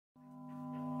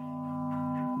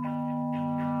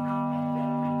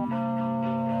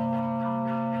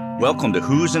Welcome to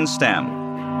Who's in STEM.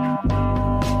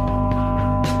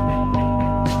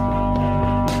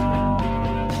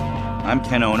 I'm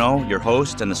Ken Ono, your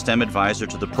host and the STEM advisor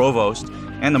to the Provost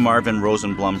and the Marvin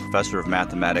Rosenblum Professor of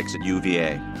Mathematics at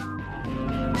UVA.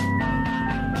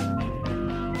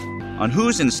 On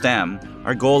Who's in STEM,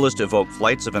 our goal is to evoke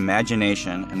flights of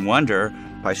imagination and wonder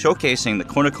by showcasing the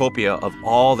cornucopia of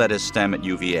all that is STEM at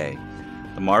UVA,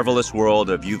 the marvelous world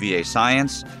of UVA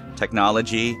science,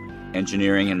 technology,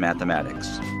 engineering, and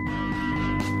mathematics.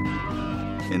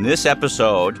 In this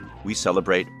episode, we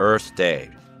celebrate Earth Day.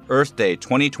 Earth Day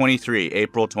 2023,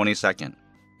 April 22nd.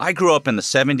 I grew up in the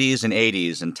 70s and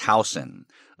 80s in Towson,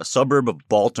 a suburb of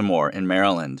Baltimore in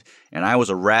Maryland, and I was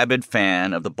a rabid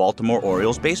fan of the Baltimore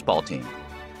Orioles baseball team.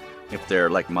 If they're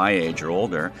like my age or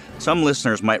older, some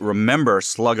listeners might remember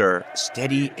slugger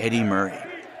Steady Eddie Murray.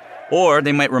 Or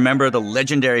they might remember the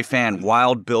legendary fan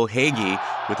Wild Bill Hagee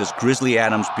with his Grizzly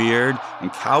Adams beard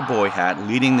and cowboy hat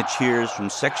leading the cheers from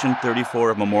Section 34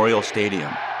 of Memorial Stadium.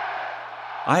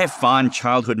 I have fond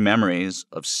childhood memories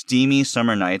of steamy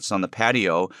summer nights on the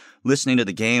patio listening to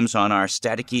the games on our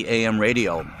staticky AM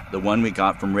radio, the one we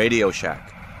got from Radio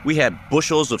Shack. We had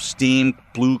bushels of steamed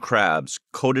blue crabs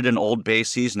coated in Old Bay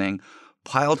seasoning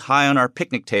piled high on our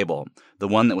picnic table, the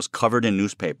one that was covered in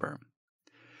newspaper.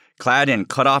 Clad in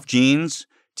cut-off jeans,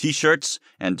 T-shirts,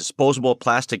 and disposable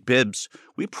plastic bibs,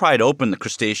 we pried open the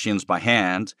crustaceans by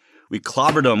hand, we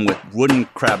clobbered them with wooden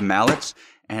crab mallets,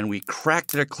 and we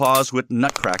cracked their claws with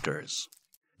nutcrackers.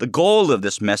 The goal of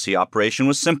this messy operation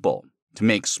was simple, to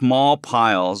make small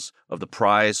piles of the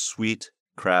prized sweet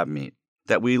crab meat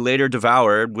that we later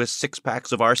devoured with 6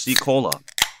 packs of RC Cola.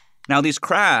 Now these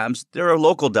crabs, they're a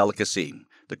local delicacy.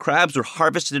 The crabs were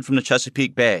harvested from the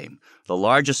Chesapeake Bay, the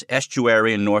largest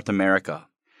estuary in North America,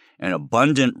 an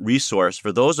abundant resource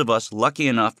for those of us lucky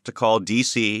enough to call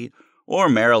D.C. or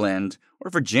Maryland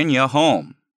or Virginia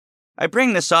home. I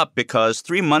bring this up because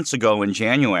 3 months ago in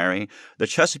January, the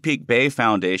Chesapeake Bay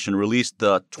Foundation released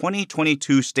the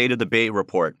 2022 State of the Bay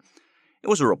report. It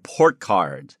was a report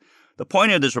card. The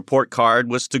point of this report card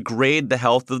was to grade the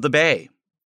health of the bay.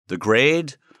 The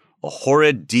grade? A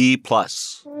horrid D+.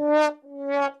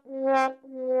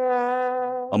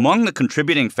 Among the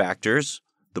contributing factors,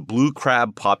 the blue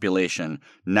crab population,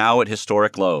 now at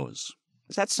historic lows.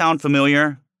 Does that sound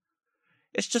familiar?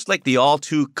 It's just like the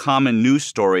all-too-common news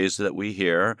stories that we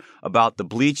hear about the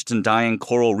bleached and dying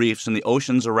coral reefs in the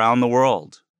oceans around the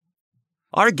world.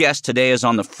 Our guest today is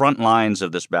on the front lines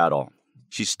of this battle.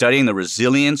 She's studying the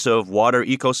resilience of water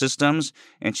ecosystems,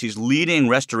 and she's leading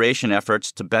restoration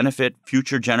efforts to benefit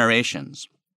future generations.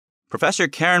 Professor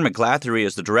Karen McGlathery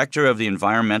is the director of the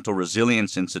Environmental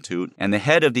Resilience Institute and the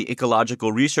head of the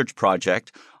Ecological Research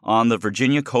Project on the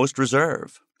Virginia Coast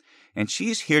Reserve. And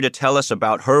she's here to tell us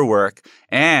about her work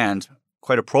and,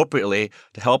 quite appropriately,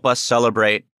 to help us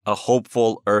celebrate a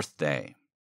hopeful Earth Day.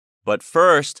 But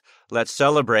first, let's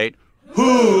celebrate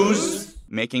Who's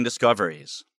Making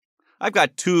Discoveries. I've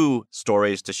got 2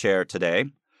 stories to share today.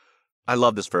 I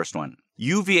love this first one.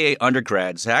 UVA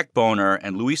undergrad Zach Boner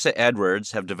and Louisa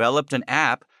Edwards have developed an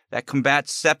app that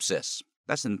combats sepsis.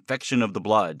 That's infection of the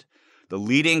blood, the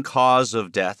leading cause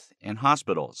of death in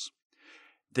hospitals.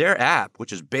 Their app,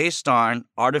 which is based on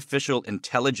artificial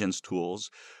intelligence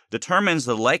tools, determines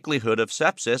the likelihood of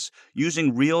sepsis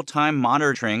using real-time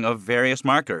monitoring of various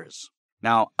markers.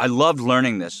 Now, I loved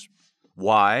learning this.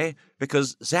 Why?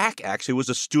 Because Zach actually was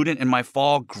a student in my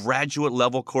fall graduate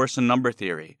level course in number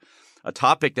theory, a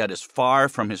topic that is far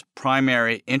from his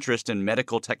primary interest in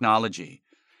medical technology.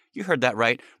 You heard that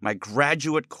right, my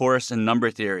graduate course in number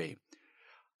theory.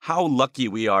 How lucky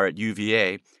we are at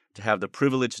UVA to have the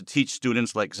privilege to teach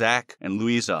students like Zach and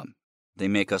Louisa. They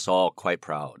make us all quite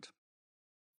proud.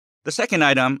 The second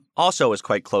item also is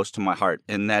quite close to my heart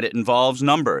in that it involves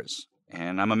numbers,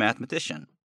 and I'm a mathematician.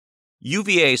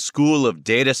 UVA School of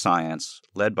Data Science,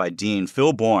 led by Dean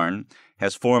Phil Bourne,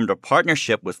 has formed a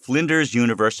partnership with Flinders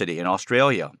University in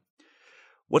Australia.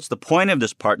 What's the point of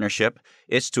this partnership?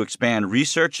 It's to expand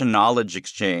research and knowledge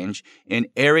exchange in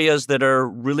areas that are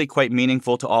really quite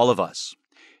meaningful to all of us.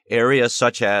 Areas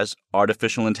such as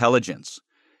artificial intelligence,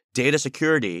 data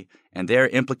security, and their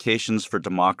implications for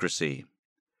democracy.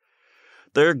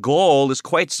 Their goal is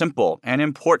quite simple and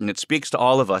important. It speaks to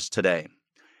all of us today.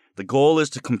 The goal is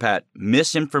to combat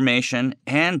misinformation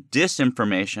and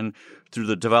disinformation through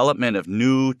the development of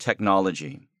new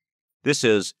technology. This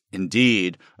is,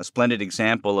 indeed, a splendid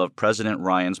example of President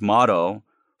Ryan's motto,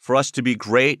 for us to be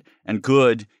great and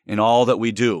good in all that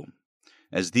we do,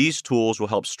 as these tools will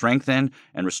help strengthen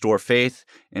and restore faith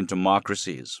in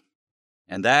democracies.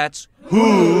 And that's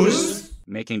Who's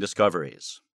Making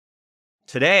Discoveries.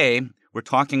 Today, We're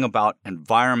talking about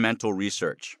environmental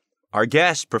research. Our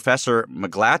guest, Professor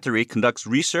McGlathery, conducts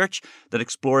research that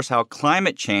explores how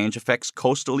climate change affects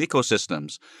coastal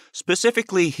ecosystems,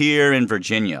 specifically here in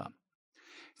Virginia.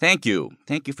 Thank you.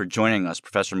 Thank you for joining us,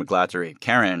 Professor McGlathery.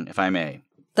 Karen, if I may.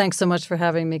 Thanks so much for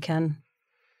having me, Ken.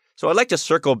 So I'd like to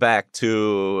circle back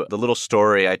to the little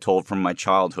story I told from my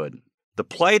childhood. The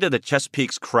plight of the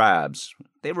Chesapeake's crabs,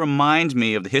 they remind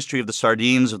me of the history of the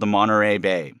sardines of the Monterey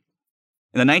Bay.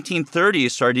 In the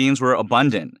 1930s, sardines were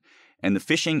abundant, and the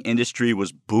fishing industry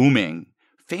was booming,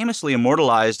 famously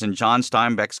immortalized in John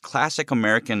Steinbeck's classic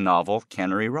American novel,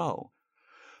 Cannery Row.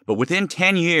 But within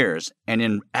 10 years, and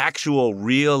in actual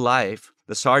real life,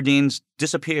 the sardines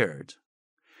disappeared.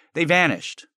 They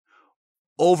vanished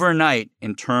overnight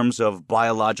in terms of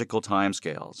biological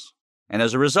timescales. And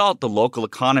as a result, the local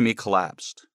economy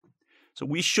collapsed. So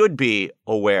we should be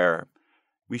aware.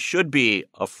 We should be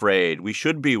afraid. We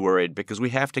should be worried because we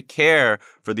have to care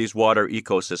for these water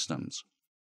ecosystems.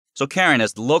 So Karen,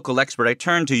 as the local expert, I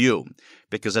turn to you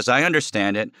because as I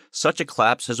understand it, such a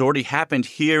collapse has already happened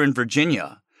here in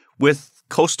Virginia with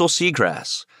coastal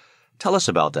seagrass. Tell us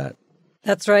about that.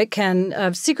 That's right, Ken.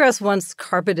 Seagrass once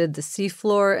carpeted the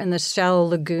seafloor and the shallow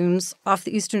lagoons off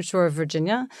the eastern shore of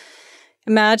Virginia.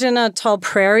 Imagine a tall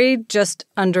prairie just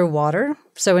underwater.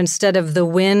 So instead of the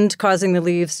wind causing the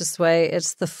leaves to sway,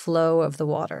 it's the flow of the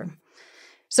water.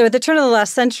 So at the turn of the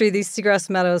last century, these seagrass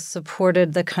meadows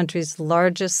supported the country's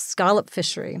largest scallop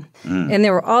fishery. And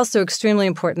they were also extremely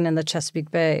important in the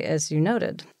Chesapeake Bay, as you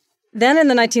noted. Then in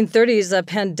the 1930s, a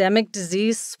pandemic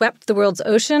disease swept the world's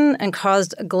ocean and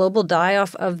caused a global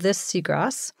die-off of this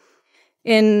seagrass.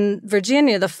 In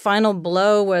Virginia, the final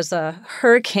blow was a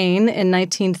hurricane in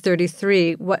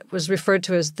 1933, what was referred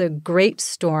to as the Great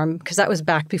Storm, because that was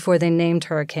back before they named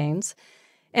hurricanes.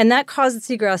 And that caused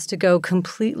seagrass to go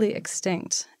completely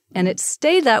extinct. And it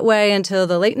stayed that way until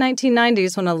the late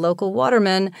 1990s when a local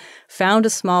waterman found a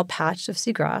small patch of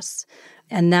seagrass.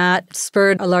 And that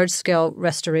spurred a large-scale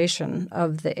restoration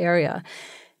of the area.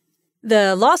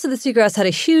 The loss of the seagrass had a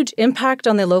huge impact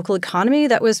on the local economy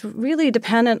that was really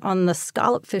dependent on the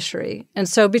scallop fishery. And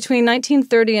so between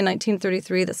 1930 and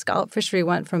 1933, the scallop fishery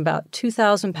went from about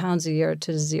 2,000 pounds a year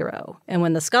to zero. And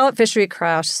when the scallop fishery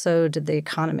crashed, so did the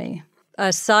economy.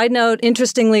 A side note,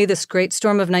 interestingly, this great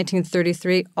storm of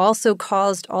 1933 also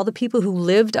caused all the people who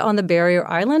lived on the barrier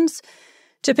islands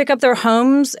to pick up their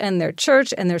homes and their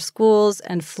church and their schools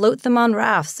and float them on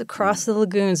rafts across the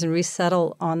lagoons and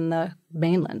resettle on the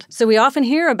mainland. So we often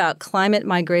hear about climate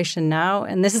migration now,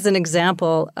 and this is an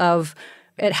example of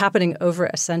it happening over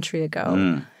a century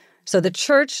ago. So the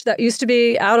church that used to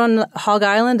be out on Hog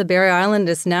Island, the Barrier Island,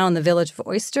 is now in the village of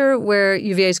Oyster, where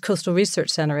UVA's Coastal Research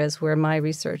Center is, where my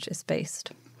research is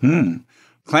based.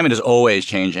 Climate is always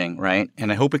changing, right?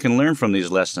 And I hope we can learn from these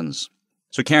lessons.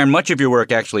 So, Karen, much of your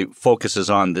work actually focuses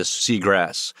on this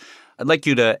seagrass. I'd like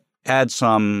you to add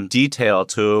some detail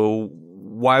to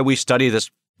why we study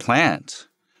this plant.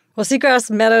 Well,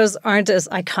 seagrass meadows aren't as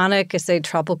iconic as, say,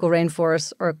 tropical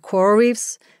rainforests or coral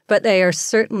reefs, but they are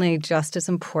certainly just as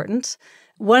important.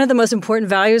 One of the most important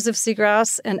values of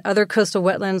seagrass and other coastal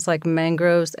wetlands like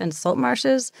mangroves and salt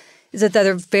marshes is that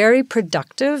they're very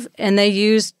productive, and they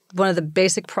use one of the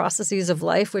basic processes of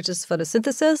life, which is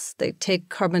photosynthesis. They take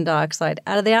carbon dioxide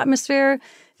out of the atmosphere.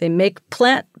 They make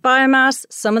plant biomass.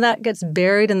 Some of that gets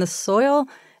buried in the soil,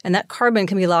 and that carbon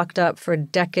can be locked up for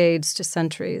decades to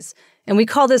centuries. And we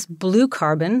call this blue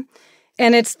carbon.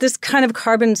 And it's this kind of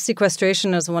carbon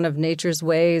sequestration as one of nature's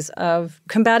ways of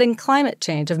combating climate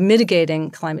change, of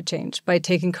mitigating climate change by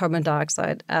taking carbon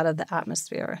dioxide out of the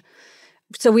atmosphere.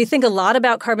 So we think a lot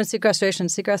about carbon sequestration in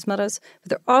seagrass meadows, but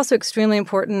they're also extremely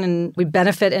important, and we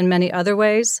benefit in many other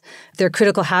ways. They're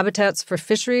critical habitats for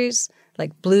fisheries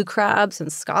like blue crabs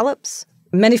and scallops.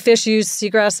 Many fish use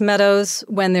seagrass meadows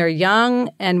when they're young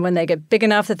and when they get big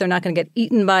enough that they're not going to get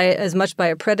eaten as much by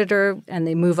a predator, and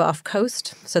they move off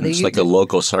coast. So it's like a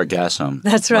local sargassum.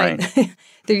 That's right.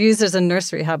 They're used as a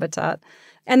nursery habitat.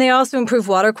 And they also improve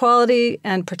water quality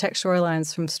and protect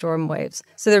shorelines from storm waves.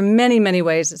 So there are many, many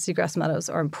ways that seagrass meadows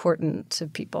are important to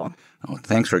people. Oh,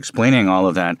 thanks for explaining all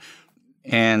of that.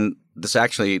 And this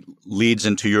actually leads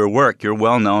into your work. You're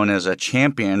well known as a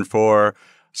champion for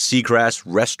seagrass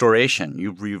restoration.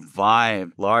 You've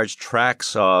revived large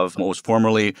tracts of what was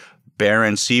formerly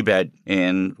barren seabed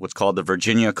in what's called the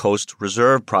Virginia Coast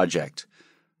Reserve Project.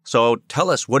 So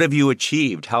tell us, what have you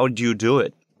achieved? How did you do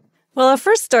it? Well, I'll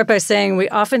first start by saying we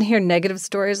often hear negative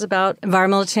stories about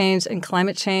environmental change and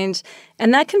climate change,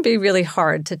 and that can be really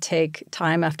hard to take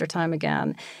time after time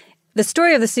again. The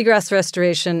story of the seagrass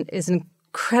restoration is an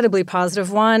incredibly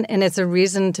positive one, and it's a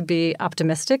reason to be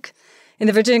optimistic. In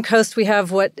the Virginia coast, we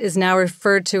have what is now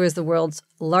referred to as the world's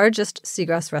largest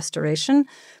seagrass restoration,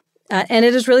 and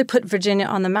it has really put Virginia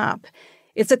on the map.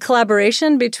 It's a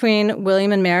collaboration between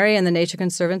William and Mary and the Nature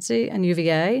Conservancy and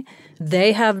UVA.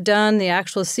 They have done the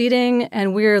actual seeding,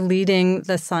 and we're leading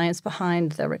the science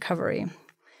behind the recovery.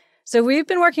 So we've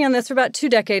been working on this for about 2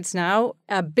 decades now.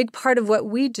 A big part of what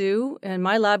we do in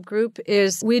my lab group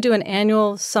is we do an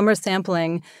annual summer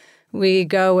sampling. We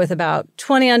go with about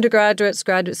 20 undergraduates,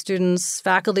 graduate students,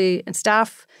 faculty, and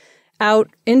staff out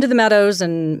into the meadows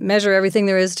and measure everything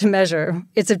there is to measure.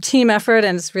 It's a team effort,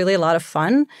 and it's really a lot of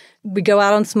fun. We go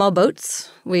out on small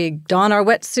boats. We don our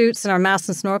wetsuits and our masks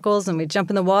and snorkels, and we jump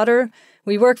in the water.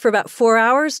 We work for about 4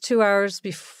 hours, 2 hours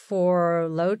before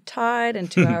low tide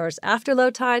and 2 hours after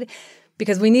low tide,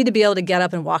 because we need to be able to get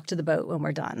up and walk to the boat when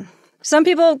we're done. Some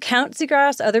people count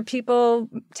seagrass. Other people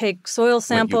take soil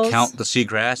samples. You count the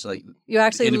seagrass, like you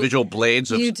actually individual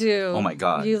blades of. You do. Oh my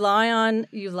God! You lie on.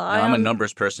 I'm a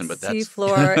numbers person, but that's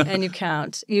seafloor, and you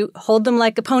count. You hold them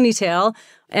like a ponytail,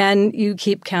 and you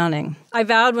keep counting. I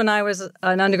vowed when I was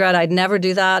an undergrad I'd never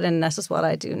do that, and this is what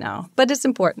I do now. But it's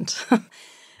important.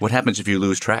 What happens if you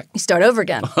lose track? You start over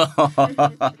again.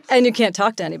 And you can't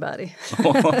talk to anybody.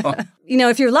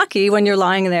 If you're lucky when you're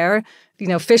lying there,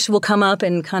 fish will come up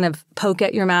and kind of poke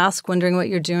at your mask, wondering what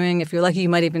you're doing. If you're lucky, you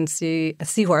might even see a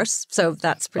seahorse. So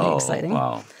that's pretty exciting.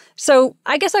 Wow. So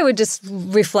I guess I would just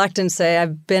reflect and say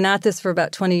I've been at this for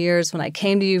about 20 years. When I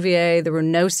came to UVA, there were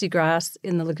no seagrass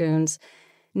in the lagoons.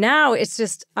 Now it's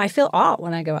just, I feel awe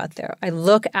when I go out there. I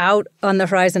look out on the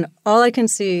horizon. All I can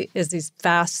see is these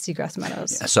vast seagrass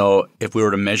meadows. Yeah, so if we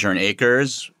were to measure in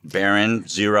acres, barren,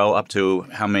 0 up to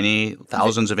how many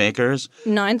thousands of acres?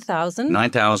 9,000.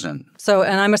 9,000. So,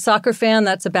 and I'm a soccer fan.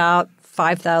 That's about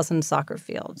 5,000 soccer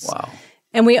fields. Wow.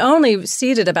 And we only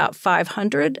seeded about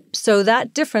 500. So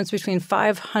that difference between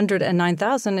 500 and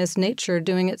 9,000 is nature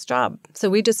doing its job. So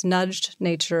we just nudged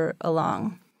nature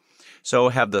along. So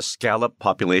have the scallop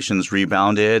populations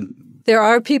rebounded? There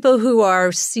are people who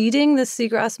are seeding the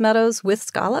seagrass meadows with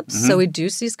scallops. Mm-hmm. So we do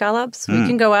see scallops. We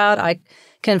can go out. I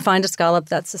can find a scallop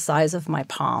that's the size of my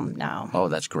palm now. Oh,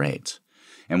 that's great.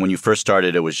 And when you first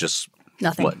started, it was just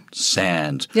nothing. What?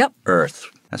 Sand, yep. Earth.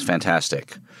 That's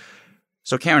fantastic.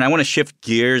 So Karen, I want to shift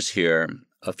gears here.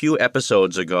 A few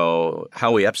episodes ago,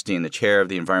 Howie Epstein, the chair of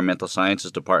the Environmental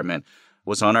Sciences Department,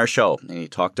 was on our show, and he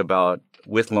talked about,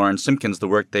 with Lauren Simpkins, the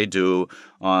work they do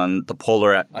on the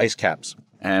polar ice caps.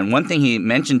 And one thing he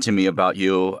mentioned to me about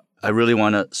you, I really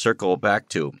want to circle back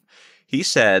to. He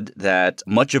said that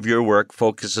much of your work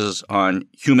focuses on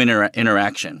human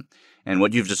interaction. And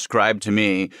what you've described to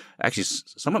me, actually,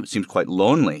 some of it seems quite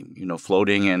lonely,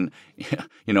 floating in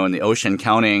the ocean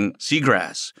counting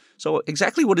seagrass. So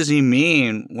exactly what does he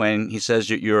mean when he says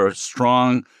you're a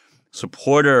strong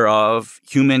supporter of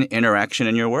human interaction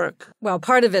in your work? Well,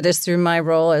 part of it is through my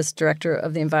role as director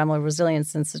of the Environmental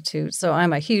Resilience Institute. So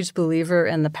I'm a huge believer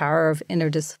in the power of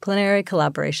interdisciplinary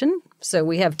collaboration. So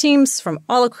we have teams from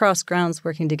all across grounds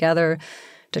working together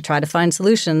to try to find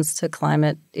solutions to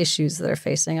climate issues that are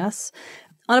facing us.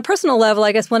 On a personal level,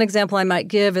 I guess one example I might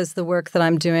give is the work that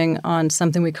I'm doing on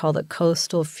something we call the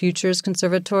Coastal Futures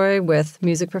Conservatory with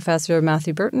music professor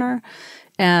Matthew Bertner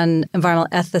and environmental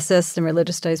ethicist and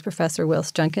religious studies professor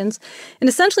Willis Junkins. And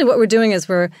essentially what we're doing is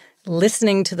we're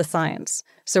listening to the science.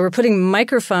 So we're putting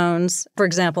microphones, for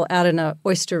example, out in an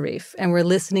oyster reef, and we're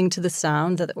listening to the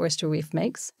sound that the oyster reef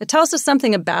makes. It tells us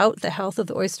something about the health of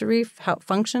the oyster reef, how it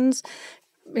functions.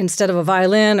 Instead of a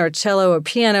violin or cello or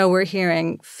piano, we're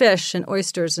hearing fish and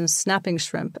oysters and snapping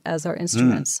shrimp as our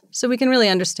instruments. So we can really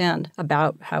understand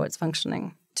about how it's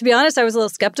functioning. To be honest, I was a little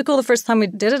skeptical the first time we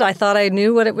did it. I thought I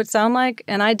knew what it would sound like,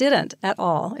 and I didn't at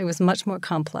all. It was much more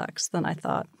complex than I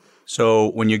thought.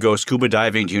 So when you go scuba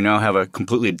diving, do you now have a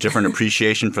completely different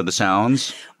appreciation for the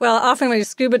sounds? Well, often when you're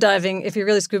scuba diving, if you're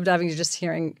really scuba diving, you're just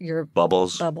hearing your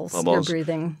bubbles. You're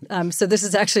breathing. So this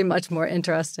is actually much more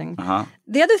interesting. Uh-huh.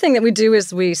 The other thing that we do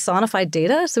is we sonify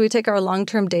data. So we take our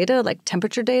long-term data, like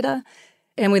temperature data,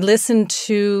 and we listen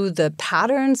to the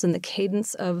patterns and the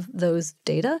cadence of those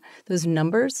data, those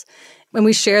numbers. When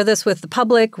we share this with the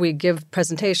public, we give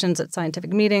presentations at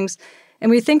scientific meetings, and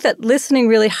we think that listening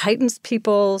really heightens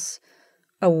people's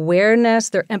awareness,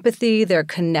 their empathy, their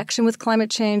connection with climate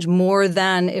change more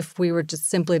than if we were just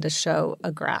simply to show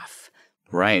a graph.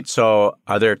 Right. So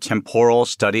are there temporal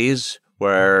studies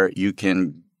where you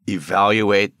can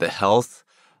evaluate the health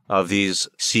of these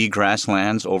seagrass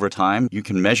lands over time? You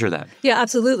can measure that. Yeah,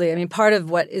 absolutely. I mean, part of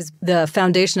what is the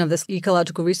foundation of this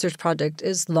ecological research project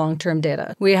is long-term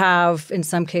data. We have, in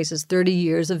some cases, 30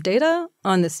 years of data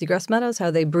on the seagrass meadows, how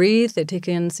they breathe, they take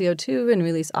in CO2 and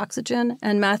release oxygen.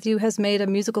 And Matthew has made a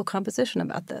musical composition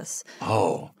about this.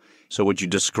 Oh, so would you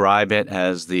describe it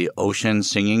as the ocean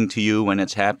singing to you when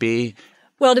it's happy?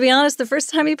 Well, to be honest, the first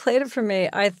time he played it for me,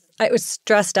 I was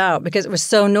stressed out because it was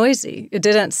so noisy. It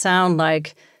didn't sound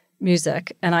like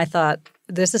music. And I thought,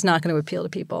 this is not going to appeal to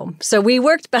people. So we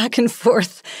worked back and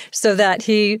forth so that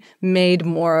he made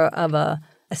more of a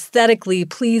aesthetically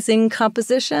pleasing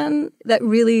composition that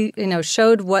really,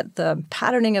 showed what the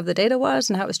patterning of the data was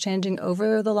and how it was changing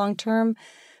over the long term,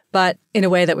 but in a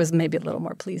way that was maybe a little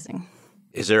more pleasing.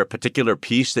 Is there a particular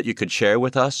piece that you could share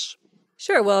with us?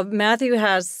 Sure. Well, Matthew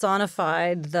has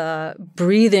sonified the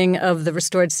breathing of the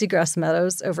restored seagrass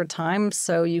meadows over time.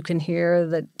 So you can hear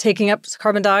the taking up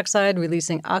carbon dioxide,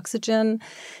 releasing oxygen,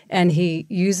 and he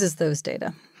uses those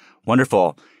data.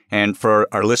 Wonderful. And for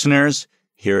our listeners,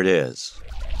 here it is.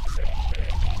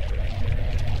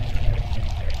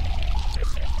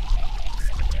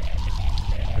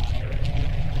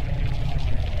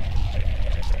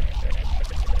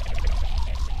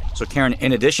 So, Karen,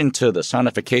 in addition to the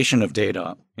sonification of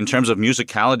data, in terms of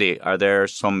musicality, are there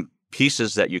some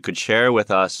pieces that you could share with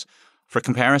us for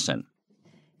comparison?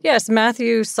 Yes,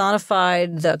 Matthew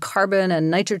sonified the carbon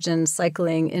and nitrogen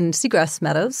cycling in seagrass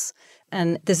meadows,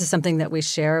 and this is something that we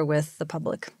share with the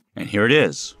public. And here it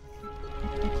is.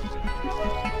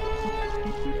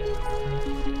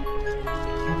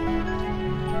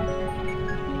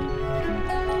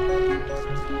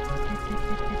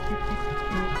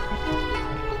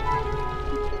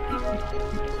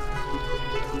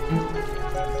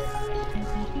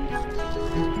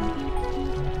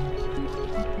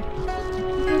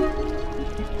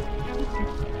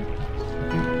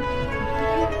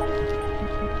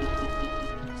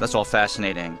 That's all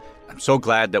fascinating. I'm so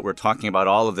glad that we're talking about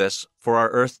all of this for our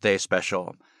Earth Day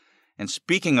special. And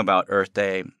speaking about Earth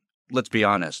Day, let's be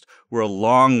honest, we're a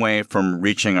long way from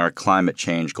reaching our climate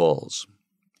change goals.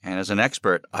 And as an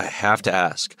expert, I have to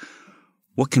ask,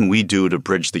 what can we do to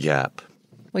bridge the gap?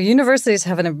 Well, universities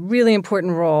have a really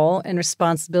important role and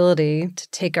responsibility to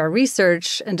take our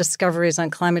research and discoveries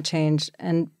on climate change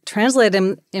and translate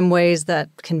them in ways that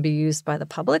can be used by the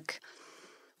public.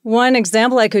 One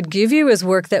example I could give you is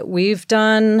work that we've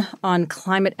done on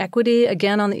climate equity,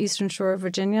 again, on the eastern shore of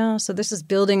Virginia. So this is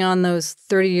building on those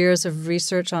 30 years of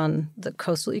research on the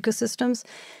coastal ecosystems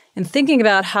and thinking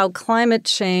about how climate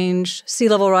change, sea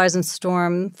level rise and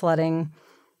storm flooding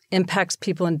impacts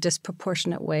people in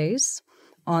disproportionate ways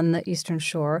on the eastern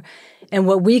shore and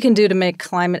what we can do to make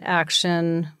climate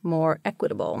action more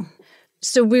equitable.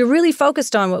 So we're really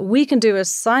focused on what we can do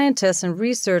as scientists and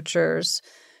researchers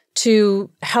to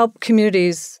help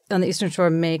communities on the Eastern Shore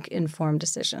make informed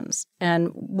decisions. And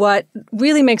what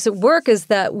really makes it work is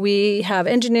that we have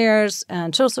engineers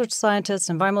and social scientists,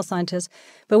 environmental scientists,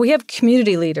 but we have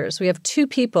community leaders. We have two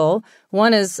people.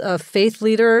 One is a faith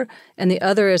leader, and the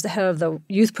other is the head of the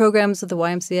youth programs of the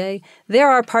YMCA. They're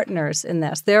our partners in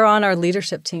this. They're on our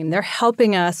leadership team. They're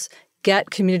helping us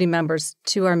get community members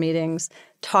to our meetings,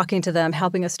 talking to them,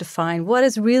 helping us define what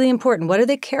is really important. What do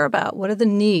they care about? What are the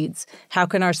needs? How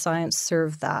can our science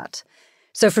serve that?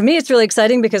 So for me, it's really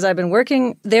exciting because I've been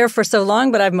working there for so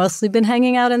long, but I've mostly been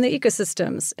hanging out in the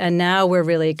ecosystems. And now we're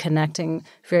really connecting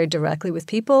very directly with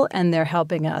people, and they're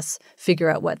helping us figure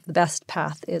out what the best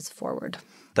path is forward.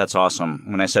 That's awesome.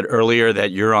 When I said earlier that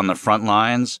you're on the front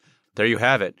lines, there you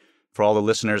have it. For all the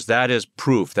listeners, that is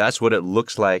proof. That's what it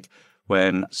looks like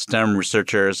when STEM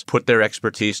researchers put their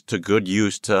expertise to good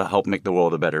use to help make the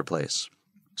world a better place.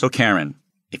 So, Karen,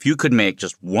 if you could make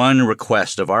just one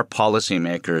request of our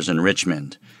policymakers in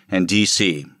Richmond and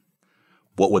D.C.,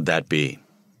 what would that be?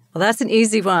 Well, that's an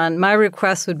easy one. My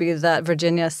request would be that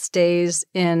Virginia stays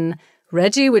in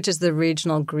RGGI, which is the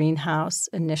Regional Greenhouse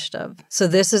Initiative. So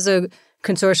this is a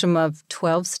consortium of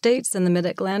 12 states in the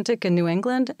Mid-Atlantic and New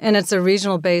England, and it's a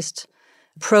regional-based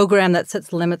program that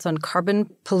sets limits on carbon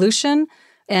pollution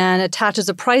and attaches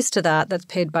a price to that that's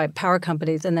paid by power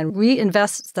companies and then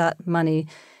reinvests that money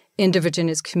into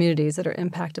Virginia's communities that are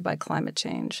impacted by climate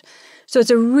change. So it's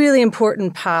a really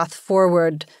important path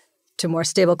forward to more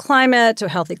stable climate, to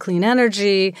healthy, clean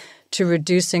energy, to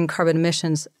reducing carbon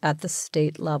emissions at the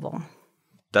state level.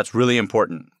 That's really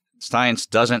important. Science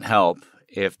doesn't help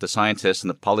if the scientists and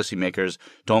the policymakers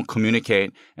don't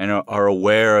communicate and are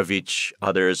aware of each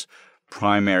other's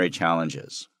primary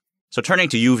challenges. So turning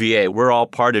to UVA, we're all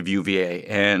part of UVA,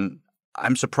 and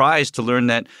I'm surprised to learn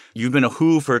that you've been a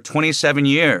WHO for 27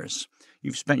 years.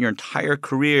 You've spent your entire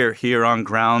career here on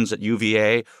grounds at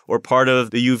UVA or part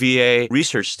of the UVA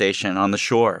research station on the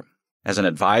shore. As an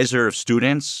advisor of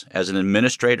students, as an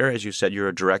administrator, as you said, you're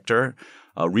a director,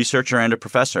 a researcher, and a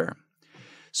professor.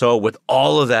 So with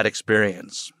all of that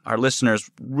experience, our listeners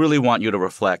really want you to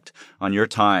reflect on your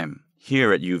time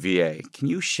here at UVA. Can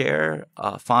you share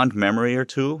a fond memory or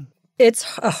two?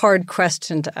 It's a hard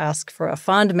question to ask for a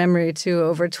fond memory to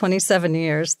over 27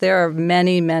 years. There are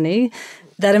many, many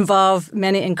that involve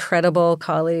many incredible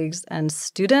colleagues and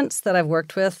students that I've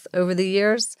worked with over the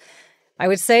years. I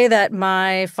would say that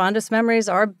my fondest memories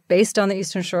are based on the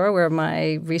Eastern Shore, where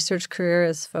my research career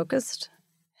is focused.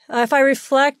 If I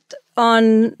reflect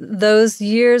on those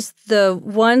years, the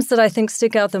ones that I think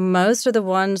stick out the most are the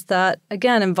ones that,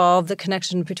 again, involve the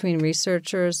connection between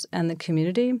researchers and the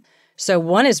community. So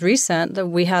one is recent, that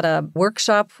we had a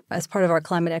workshop as part of our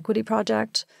climate equity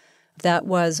project that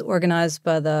was organized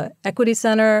by the Equity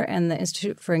Center and the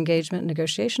Institute for Engagement and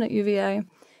Negotiation at UVA.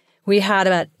 We had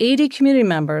about 80 community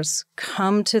members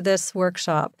come to this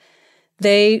workshop.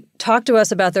 They talked to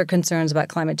us about their concerns about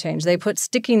climate change. They put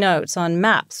sticky notes on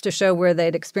maps to show where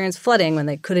they'd experienced flooding when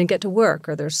they couldn't get to work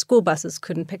or their school buses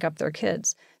couldn't pick up their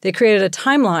kids. They created a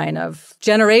timeline of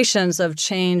generations of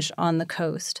change on the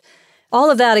coast. All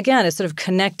of that, again, is sort of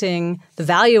connecting the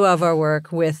value of our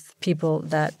work with people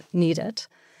that need it.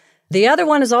 The other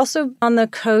one is also on the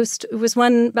coast. It was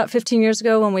one about 15 years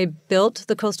ago when we built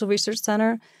the Coastal Research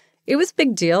Center. It was a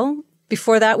big deal.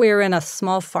 Before that, we were in a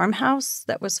small farmhouse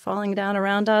that was falling down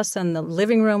around us, and the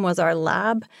living room was our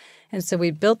lab. And so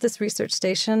we built this research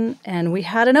station, and we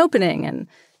had an opening, and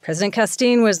President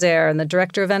Castine was there, and the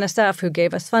director of NSF who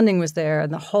gave us funding was there,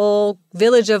 and the whole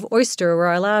village of Oyster, where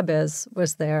our lab is,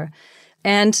 was there.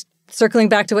 And circling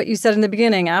back to what you said in the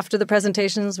beginning, after the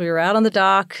presentations, we were out on the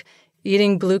dock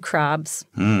eating blue crabs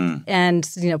and,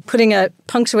 putting a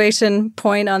punctuation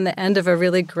point on the end of a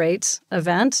really great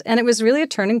event. And it was really a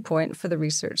turning point for the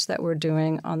research that we're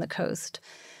doing on the coast.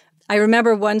 I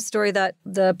remember one story that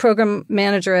the program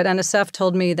manager at NSF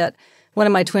told me that one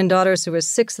of my twin daughters, who was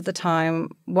 6 at the time,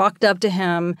 walked up to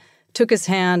him, took his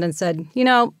hand and said,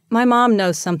 my mom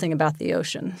knows something about the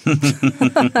ocean.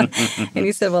 And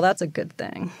he said, well, that's a good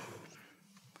thing.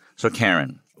 So,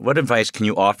 Karen, what advice can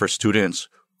you offer students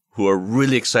who are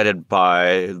really excited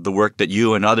by the work that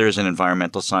you and others in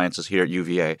environmental sciences here at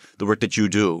UVA, the work that you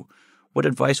do? What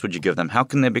advice would you give them? How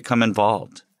can they become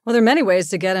involved? Well, there are many ways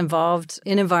to get involved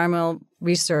in environmental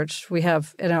research. We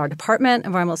have, in our department,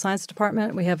 Environmental Science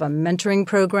Department, we have a mentoring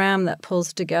program that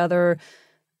pulls together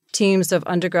teams of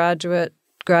undergraduate,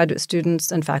 graduate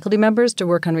students, and faculty members to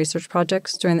work on research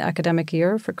projects during the academic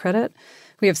year for credit.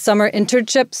 We have summer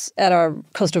internships at our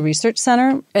Coastal Research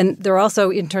Center, and there are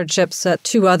also internships at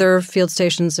 2 other field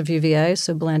stations of UVA,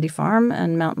 so Blandy Farm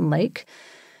and Mountain Lake.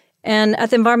 And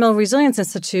at the Environmental Resilience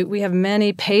Institute, we have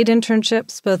many paid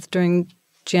internships, both during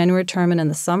January term and in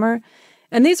the summer.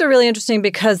 And these are really interesting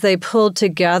because they pulled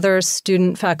together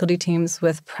student-faculty teams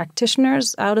with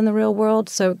practitioners out in the real world.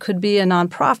 So it could be a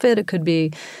nonprofit, it could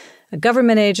be a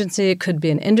government agency, it could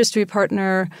be an industry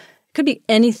partner, it could be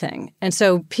anything. And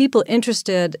so people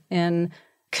interested in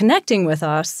connecting with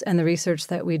us and the research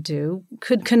that we do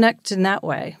could connect in that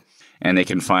way. And they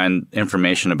can find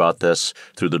information about this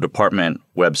through the department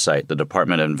website, the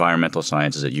Department of Environmental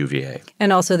Sciences at UVA.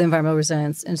 And also the Environmental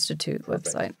Resilience Institute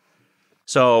website.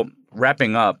 So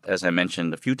wrapping up, as I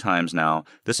mentioned a few times now,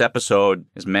 this episode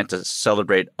is meant to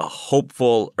celebrate a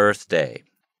hopeful Earth Day.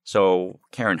 So,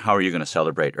 Karen, how are you going to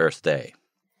celebrate Earth Day?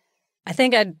 I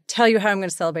think I'd tell you how I'm going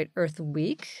to celebrate Earth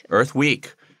Week. Earth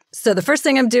Week. So the first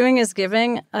thing I'm doing is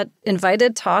giving an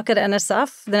invited talk at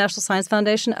NSF, the National Science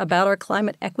Foundation, about our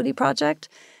climate equity project.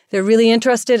 They're really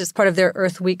interested. It's part of their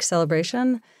Earth Week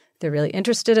celebration. They're really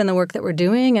interested in the work that we're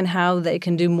doing and how they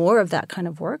can do more of that kind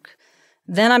of work.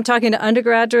 Then I'm talking to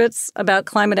undergraduates about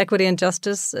climate equity and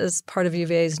justice as part of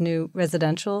UVA's new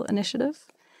residential initiative.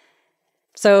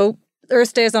 So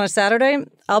Earth Day is on a Saturday.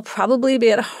 I'll probably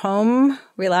be at home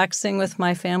relaxing with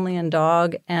my family and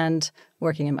dog and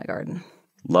working in my garden.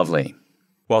 Lovely.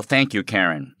 Well, thank you,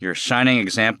 Karen. You're a shining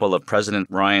example of President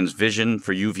Ryan's vision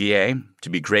for UVA to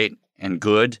be great and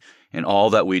good in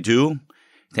all that we do.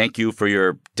 Thank you for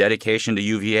your dedication to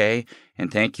UVA,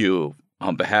 and thank you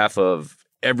on behalf of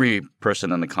every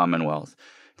person in the Commonwealth.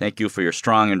 Thank you for your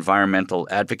strong environmental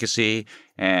advocacy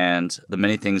and the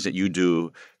many things that you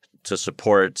do to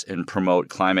support and promote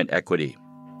climate equity.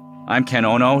 I'm Ken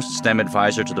Ono, STEM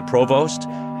advisor to the Provost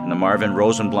and the Marvin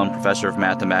Rosenblum Professor of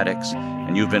Mathematics,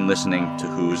 and you've been listening to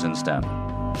Who's in STEM.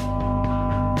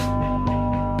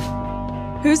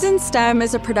 Who's in STEM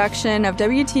is a production of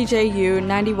WTJU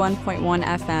 91.1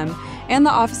 FM and the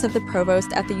Office of the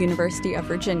Provost at the University of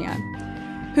Virginia.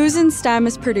 Who's in STEM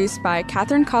is produced by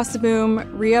Catherine Kostaboom,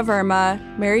 Ria Verma,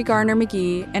 Mary Garner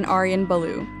McGee, and Aryan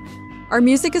Ballou. Our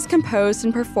music is composed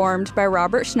and performed by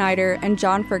Robert Schneider and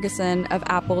John Ferguson of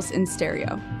Apples in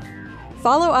Stereo.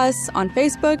 Follow us on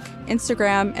Facebook,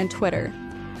 Instagram, and Twitter,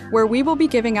 where we will be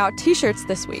giving out t-shirts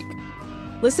this week.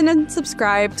 Listen and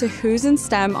subscribe to Who's in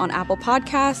STEM on Apple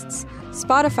Podcasts,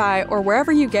 Spotify, or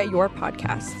wherever you get your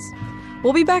podcasts.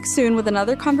 We'll be back soon with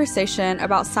another conversation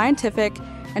about scientific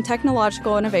and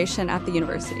technological innovation at the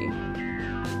university.